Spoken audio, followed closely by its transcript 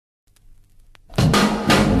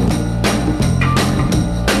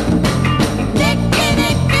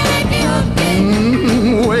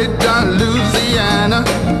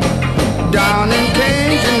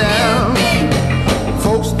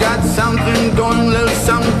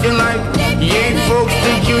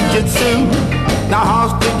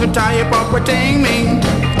don't tie you for protecting me.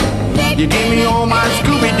 You give me all my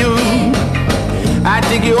Scooby-Doo. I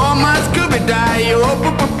take you all my Scooby-Doo. You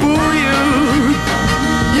oh-poo-poo-poo you.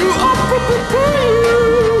 You oh-poo-poo-poo you.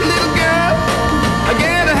 Little girl, I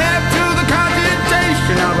get a half to the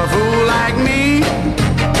cogitation of a fool like me.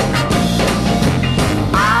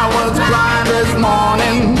 I was crying this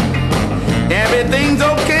morning. Everything's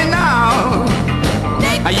okay now.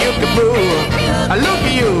 You can fool. Look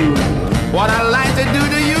at you. What I like to do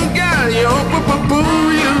to you, girl. You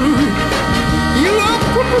oh-poo-poo-poo you. You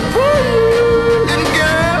oh-poo-poo-poo you. Little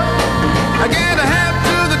girl, I get a half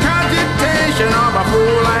to the cogitation of a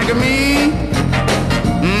fool like me.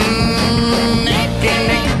 Niki,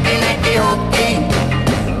 Niki, Niki, Hoeky.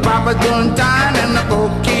 Papa's doing time in the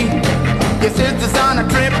Hoeky. Your sister's on a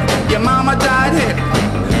trip. Your mama died hip.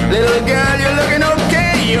 Little girl, you're looking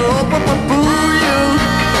okay. You oh-poo-poo-poo you.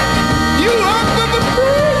 You oh-poo-poo-poo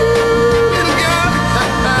you. Little girl,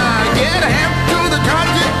 get a half to the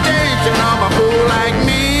cogitation of a fool like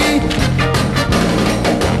me.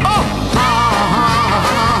 Oh, ha, ha,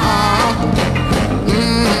 ha, ha.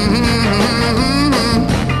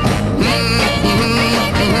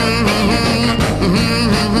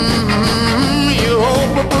 You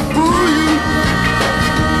oh-poo-poo-poo you.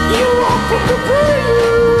 You oh-poo-poo-poo you.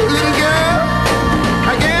 Little girl,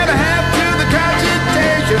 I get a half to the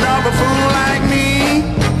cogitation of a fool like me.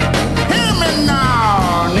 Hear me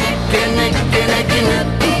now, Niki, Niki, Niki,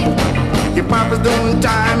 Niki. Your papa's doing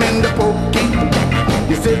time in the Hoeky.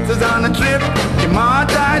 Your sister's on a trip. Your ma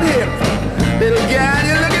died hip. Little girl,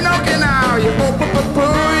 you're looking okay now. You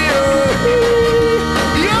oh-poo-poo-poo you.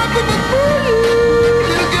 You oh-poo-poo-poo you.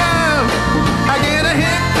 Little girl, I get a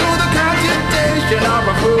hip to the cogitation of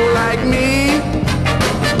a fool like me.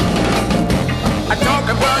 I talk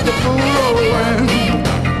about your fool.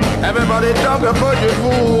 Everybody talk about your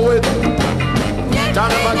fool.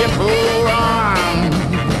 Talk about your fool.